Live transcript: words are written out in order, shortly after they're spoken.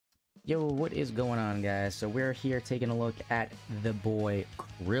Yo, what is going on, guys? So we're here taking a look at the boy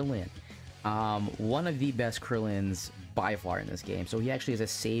Krillin. One of the best Krillins by far in this game. So he actually is a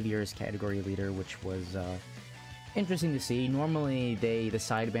Saviors category leader, which was interesting to see. Normally, the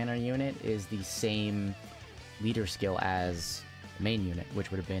side banner unit is the same leader skill as the main unit,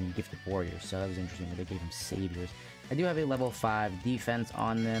 which would have been Gifted Warriors. So that was interesting that they gave him Saviors. I do have a level 5 defense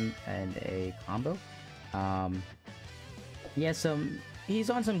on them and a combo. He has he's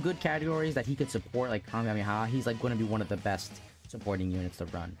on some good categories that he could support, like Kamehameha. He's like going to be one of the best supporting units to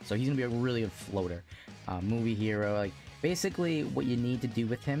run. So he's going to be a really good floater. Movie hero. Like, basically, what you need to do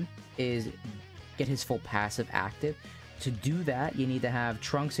with him is get his full passive active. To do that, you need to have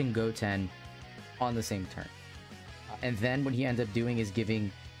Trunks and Goten on the same turn. And then what he ends up doing is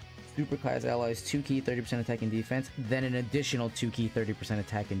giving Superclass allies 2 key 30% attack and defense, then an additional 2 key 30%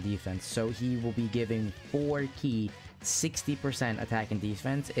 attack and defense. So he will be giving 4 key 60% attack and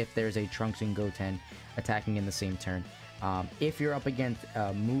defense if there's a Trunks and Goten attacking in the same turn. If you're up against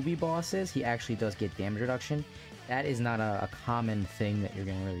movie bosses, he actually does get damage reduction. That is not a common thing that you're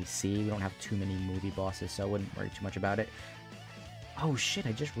going to really see. We don't have too many movie bosses, so I wouldn't worry too much about it. Oh shit,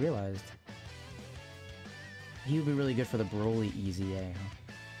 I just realized. He would be really good for the Broly EZA,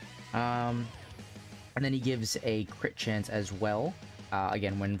 huh? And then he gives a crit chance as well.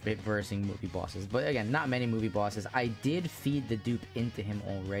 Again, when versing movie bosses. But again, not many movie bosses. I did feed the dupe into him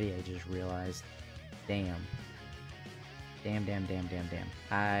already, I just realized. Damn. Damn.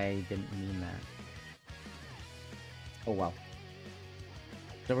 I didn't mean that. Oh, well.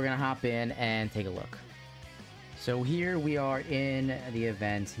 So we're gonna hop in and take a look. So here we are in the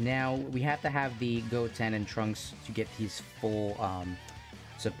event. Now, we have to have the Goten and Trunks to get his full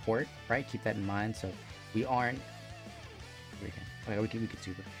support, right? Keep that in mind. So we aren't... Okay, we could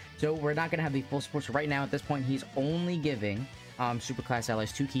super. So we're not gonna have the full support. So right now at this point, he's only giving Superclass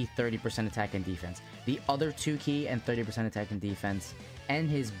allies 2 key 30% attack and defense. The other 2 key and 30% attack and defense, and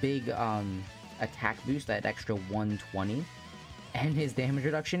his big attack boost, that extra 120, and his damage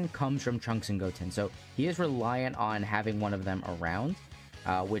reduction comes from Trunks and Goten. So he is reliant on having one of them around,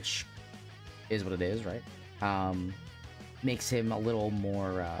 which is what it is, right? Makes him a little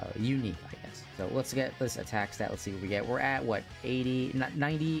more unique, I guess. So let's get this attack stat. Let's see what we get. We're at what, 80,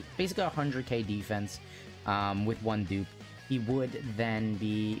 90, basically 100k defense with one dupe. He would then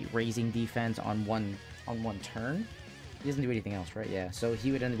be raising defense on one turn. He doesn't do anything else, right? Yeah. So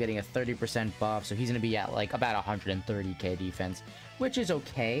he would end up getting a 30% buff. So he's gonna be at like about 130k defense, which is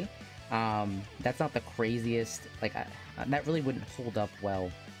okay. That's not the craziest. Like that really wouldn't hold up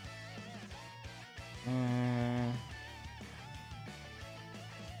well.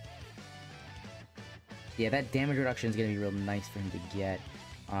 Yeah, that damage reduction is going to be real nice for him to get.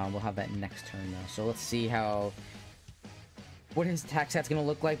 We'll have that next turn, though. So let's see what his attack stat's going to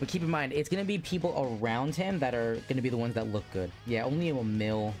look like. But keep in mind, it's going to be people around him that are going to be the ones that look good. Yeah, only a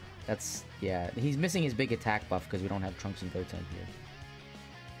mill. That's... Yeah, he's missing his big attack buff because we don't have Trunks and Goten here.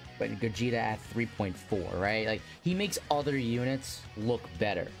 But Gogeta at 3.4, right? Like, he makes other units look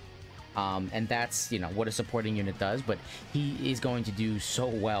better. And that's, you know, what a supporting unit does. But he is going to do so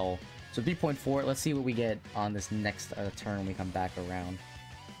well. So 3.4, let's see what we get on this next turn when we come back around.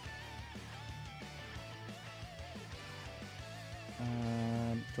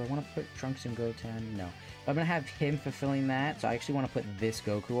 Do I want to put Trunks and Goten? No. I'm going to have him fulfilling that, so I actually want to put this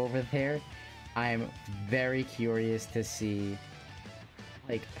Goku over there. I'm very curious to see,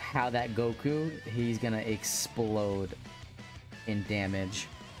 like, how that Goku, he's going to explode in damage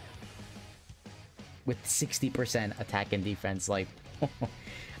with 60% attack and defense, like...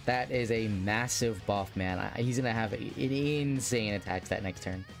 That is a massive buff, man. He's gonna have an insane attack stat next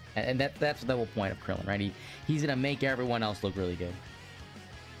turn, and that's the whole point of Krillin, right? He's gonna make everyone else look really good.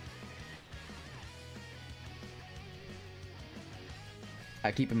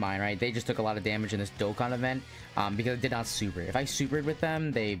 Keep in mind, right? They just took a lot of damage in this Dokkan event because it did not super. If I supered with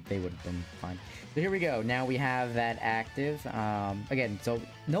them, they would have been fine. So here we go. Now we have that active. Again, so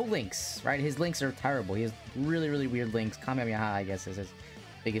no links, right? His links are terrible. He has really weird links. Kamehameha, I guess, is his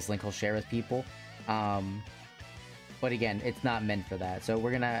biggest link he'll share with people. But again, it's not meant for that. So we're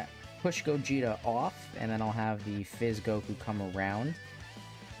gonna push Gogeta off, and then I'll have the Fizz Goku come around.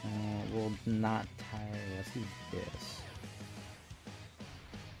 We'll not tire. Let's do this.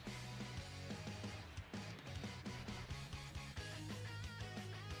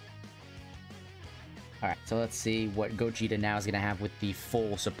 Alright, so let's see what Gogeta now is gonna have with the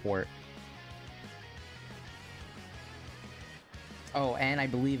full support. Oh, and I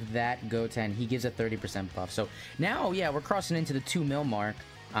believe that Goten, he gives a 30% buff. So now, yeah, we're crossing into the 2 mil mark.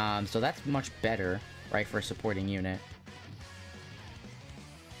 So that's much better, right, for a supporting unit.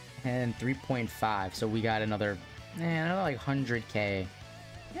 And 3.5, so we got another like 100k.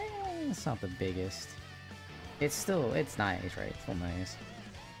 It's not the biggest. It's nice, right? It's still nice.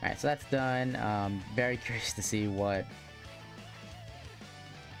 Alright, so that's done. Very curious to see what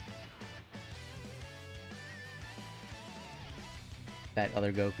that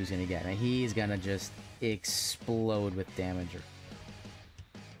other Goku's gonna get. And he's gonna just explode with damage.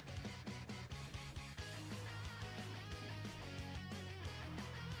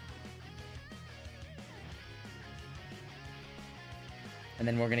 And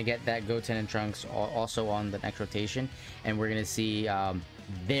then we're going to get that Goten and Trunks also on the next rotation. And we're going to see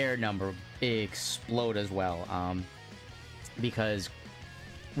their number explode as well. Because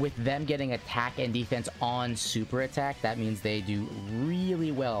with them getting attack and defense on super attack, that means they do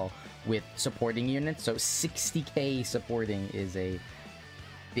really well with supporting units. So 60k supporting is a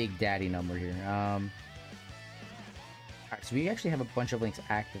big daddy number here. Alright, so we actually have a bunch of links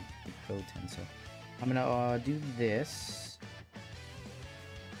active with Goten. So I'm going to do this.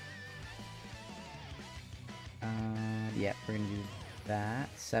 Yeah, we're gonna do that.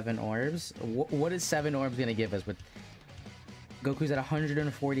 7 orbs. What is 7 orbs gonna give us? With Goku's at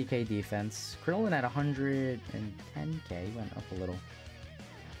 140k defense, Krillin at 110k. He went up a little.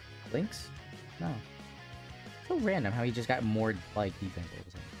 Links? No. So random how he just got more like defense all of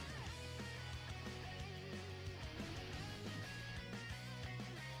a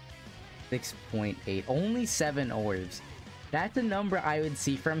sudden. 6.8. Only 7 orbs. That's a number I would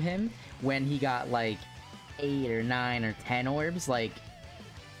see from him when he got like 8 or 9 or 10 orbs. Like,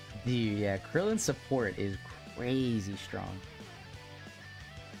 dude, yeah, Krillin's support is crazy strong.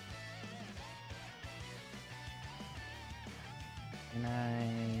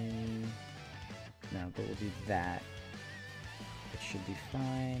 And no, but we'll do that. It should be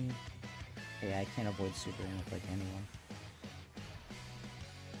fine. Yeah, I can't avoid supering with like anyone.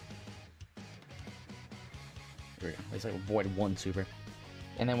 There we go. At least I avoid one super.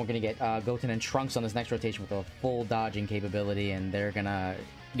 And then we're going to get Goten and Trunks on this next rotation with a full dodging capability, and they're going to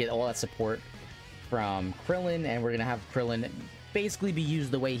get all that support from Krillin, and we're going to have Krillin basically be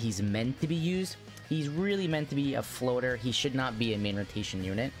used the way he's meant to be used. He's really meant to be a floater. He should not be a main rotation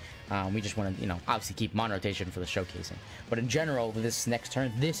unit. We just want to, you know, obviously keep him on rotation for the showcasing. But in general, this next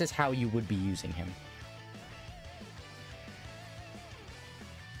turn, this is how you would be using him.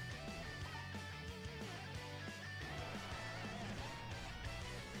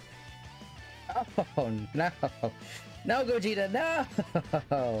 Oh, no. No, Gogeta,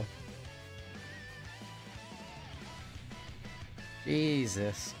 no!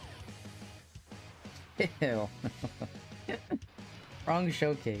 Jesus. Ew. Wrong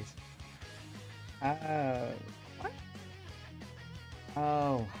showcase. What?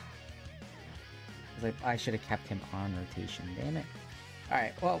 Oh. I should have kept him on rotation, damn it.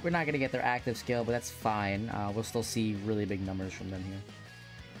 Alright, well, we're not going to get their active skill, but that's fine. We'll still see really big numbers from them here.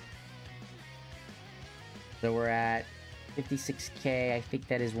 So we're at 56k. I think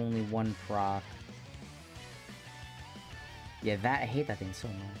that is only one proc. Yeah, I hate that thing so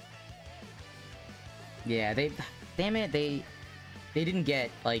much. Yeah, damn it, they didn't get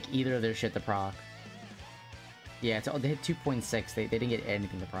like either of their shit to proc. Yeah, they hit 2.6. They didn't get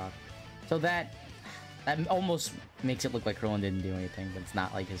anything to proc. So that almost makes it look like Krillin didn't do anything, but it's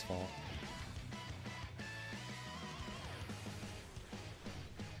not like his fault.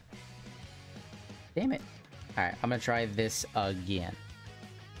 Damn it. Alright, I'm gonna try this again.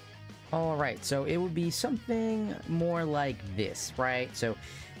 Alright, so it would be something more like this, right? So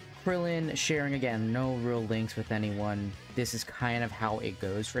Krillin sharing, again, no real links with anyone. This is kind of how it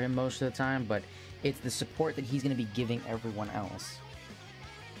goes for him most of the time, but it's the support that he's going to be giving everyone else.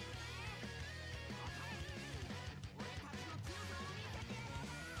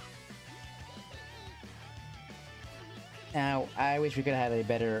 Now, I wish we could have had a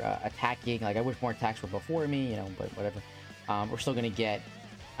better attacking. Like, I wish more attacks were before me, you know, but whatever. We're still going to get...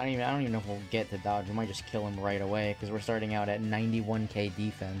 I don't even know if we'll get to dodge. We might just kill him right away, because we're starting out at 91k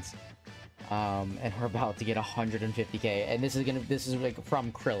defense. And we're about to get 150k. And this is like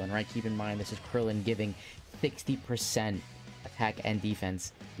from Krillin, right? Keep in mind, this is Krillin giving 60% attack and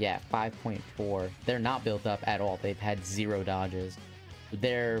defense. Yeah, 5.4. They're not built up at all. They've had 0 dodges.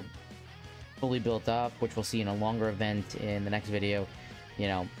 They're fully built up, which we'll see in a longer event in the next video. You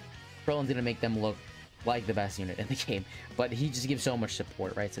know, Krillin's gonna make them look like the best unit in the game, but he just gives so much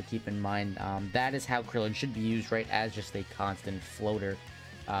support, right? So keep in mind, that is how Krillin should be used, right? As just a constant floater,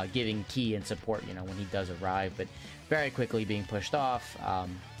 giving key and support, you know, when he does arrive, but very quickly being pushed off,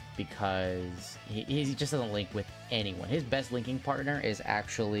 because he just doesn't link with anyone. His best linking partner is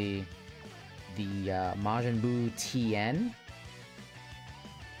actually the Majin Buu TN.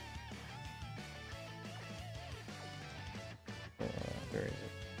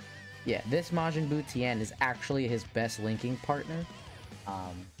 Yeah, this Majin Buu Tien is actually his best linking partner.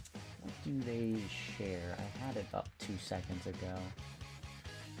 What do they share? I had it up 2 seconds ago.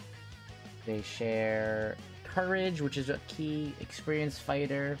 They share Courage, which is a key, experienced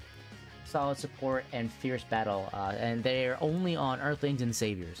fighter, solid support, and fierce battle. And they're only on Earthlings and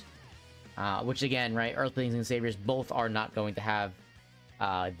Saviors. Which again, right, Earthlings and Saviors both are not going to have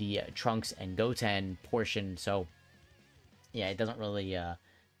the Trunks and Goten portion, so yeah, it doesn't really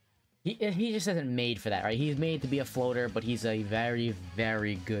he just isn't made for that, right? He's made to be a floater, but he's a very,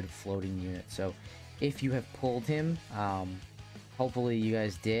 very good floating unit. So if you have pulled him, hopefully you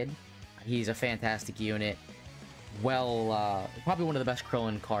guys did. He's a fantastic unit. Well, probably one of the best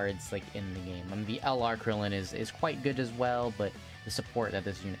Krillin cards like in the game. I mean, the LR Krillin is quite good as well, but the support that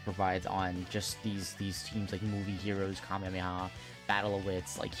this unit provides on just these teams like Movie Heroes, Kamehameha, Battle of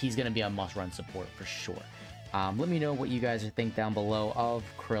Wits, like he's gonna be a must-run support for sure. Let me know what you guys think down below of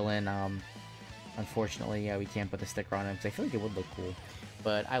Krillin. Unfortunately, yeah, we can't put the sticker on him because I feel like it would look cool.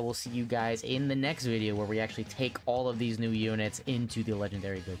 But I will see you guys in the next video where we actually take all of these new units into the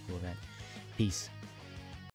Legendary Goku event. Peace.